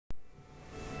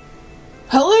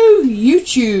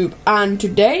YouTube, and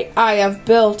today I have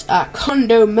built a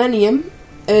condominium,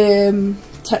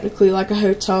 technically like a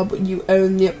hotel, but you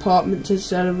own the apartment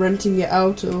instead of renting it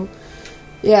out. Or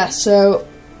yeah, so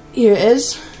here it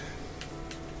is.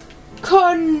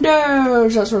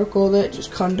 Condos, that's what I called it,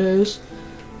 just condos.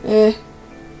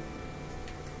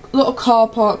 Little car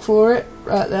park for it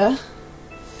right there.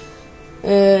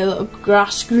 Little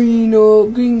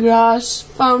green grass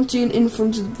fountain in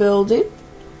front of the building.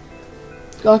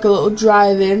 Got like a little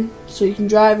drive-in, so you can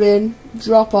drive in,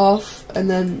 drop off, and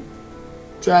then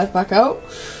drive back out.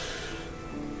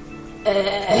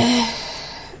 The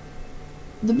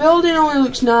building only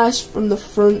looks nice from the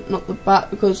front, not the back,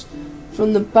 because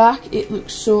from the back it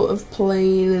looks sort of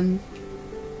plain and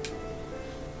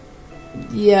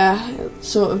yeah, it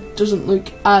sort of doesn't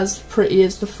look as pretty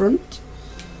as the front.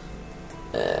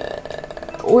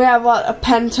 We have like a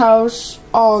penthouse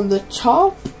on the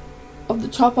top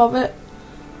of it,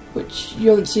 which you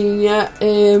haven't seen yet.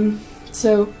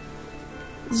 So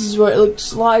this is what it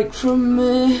looks like from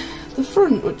the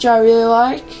front, which I really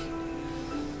like.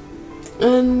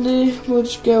 And we'll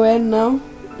just go in now,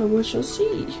 and we shall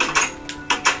see.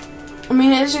 I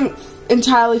mean, it isn't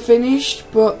entirely finished,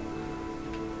 but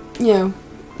you know,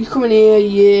 you come in here,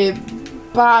 you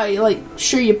buy, like,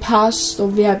 show your pass or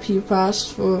VIP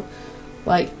pass for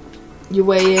like your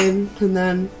way in, and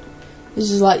then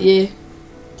this is like your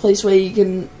place where you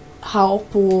can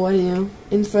help, or you know,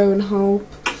 info and help.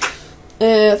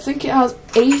 I think it has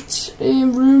 8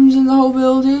 rooms in the whole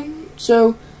building,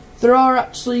 so there are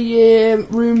actually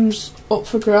rooms up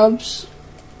for grabs.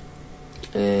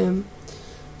 So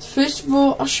first of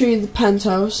all, I'll show you the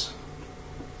penthouse.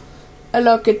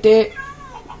 Look at it.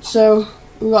 So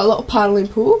we've got a little paddling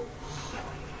pool.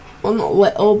 Well, not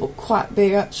little, but quite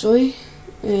big actually.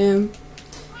 So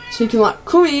you can like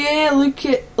come here,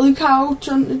 look out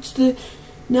into the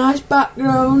nice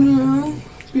background. You know,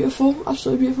 beautiful,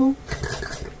 absolutely beautiful.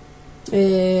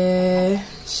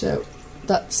 So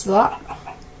that's that.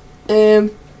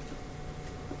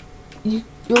 You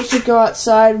also go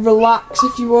outside, relax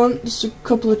if you want. There's a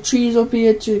couple of trees up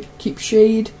here to keep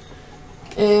shade.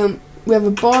 We have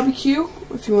a barbecue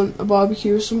if you want a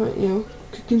barbecue or something, you know,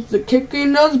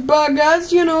 cooking those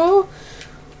burgers, you know,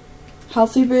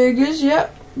 healthy burgers, yeah.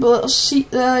 A little seat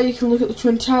there, you can look at the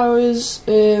Twin Towers.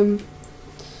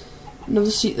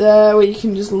 Another seat there where you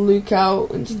can just look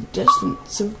out into the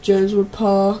distance of Joneswood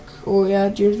Park, or yeah,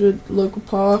 Joneswood local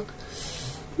park.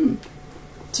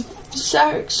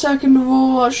 So, second of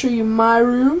all, I'll show you my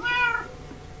room,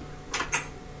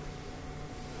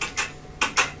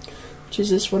 which is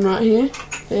this one right here.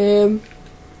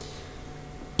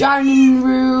 Dining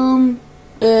room,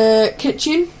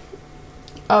 kitchen.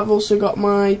 I've also got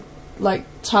my like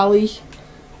tally.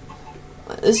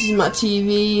 This is my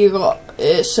TV. You got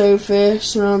a sofa,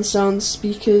 surround sound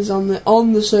speakers on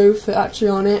the sofa, actually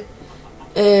on it.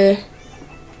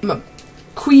 My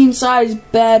queen size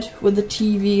bed with the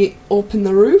TV up in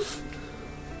the roof,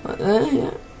 like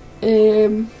there.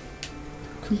 Yeah.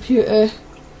 Computer.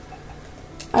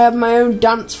 I have my own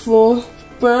dance floor.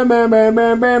 Pool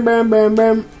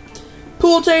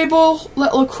table,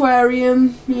 little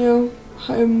aquarium, you know,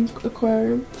 home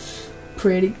aquarium.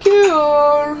 Pretty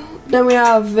cool. Then we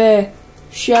have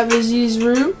Chevy's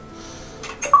room.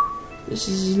 This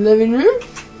is his living room,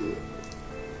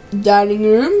 dining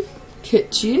room,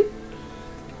 kitchen.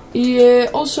 He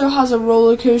also has a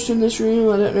roller coaster in this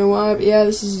room. I don't know why, but yeah,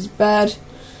 this is his bed.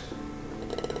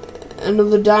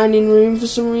 Another dining room for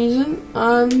some reason,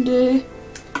 and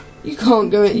you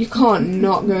can't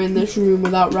not go in this room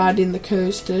without riding the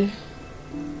coaster.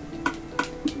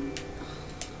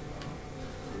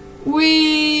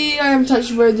 I haven't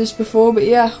actually rode this before, but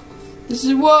yeah, this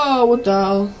is, whoa, what the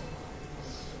hell.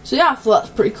 So yeah, I thought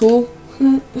that's pretty cool.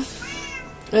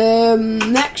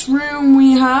 Next room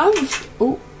we have,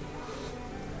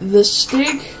 the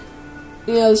Stig.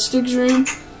 Yeah, the Stig's room.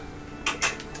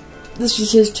 This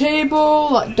is his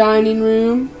table, like dining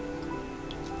room.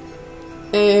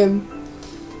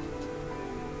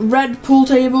 Red pool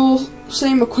table,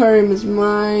 same aquarium as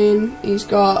mine. He's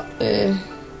got a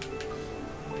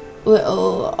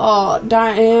little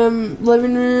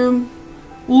living room,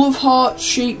 love heart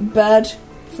shaped bed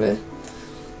for,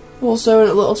 also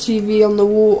a little TV on the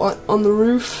wall on the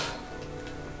roof.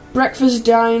 Breakfast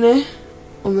diner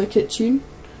on the kitchen.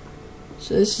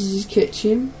 So this is his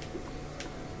kitchen,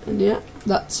 and yeah,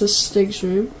 that's a Stig's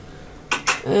room.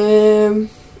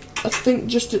 I think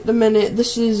just at the minute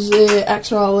this is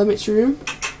XR Limit's room.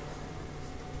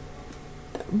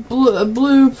 A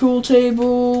blue pool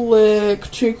table,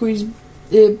 turquoise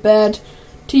bed,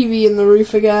 TV in the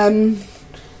roof again,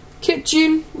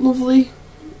 kitchen, lovely,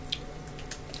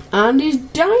 and his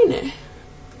diner.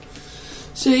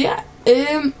 So yeah,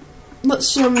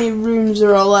 let's see how many rooms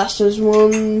there are left. There's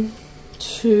 1,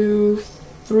 2,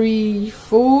 3,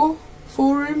 4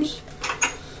 rooms.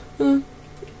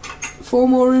 4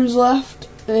 more rooms left.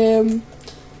 I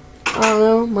don't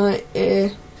know, might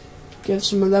give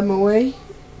some of them away.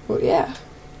 But yeah,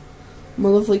 my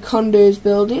lovely condos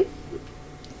building.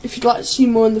 If you'd like to see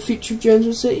more in the future of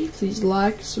Joneswood City, please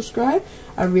like, subscribe.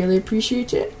 I really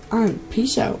appreciate it, and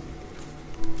peace out.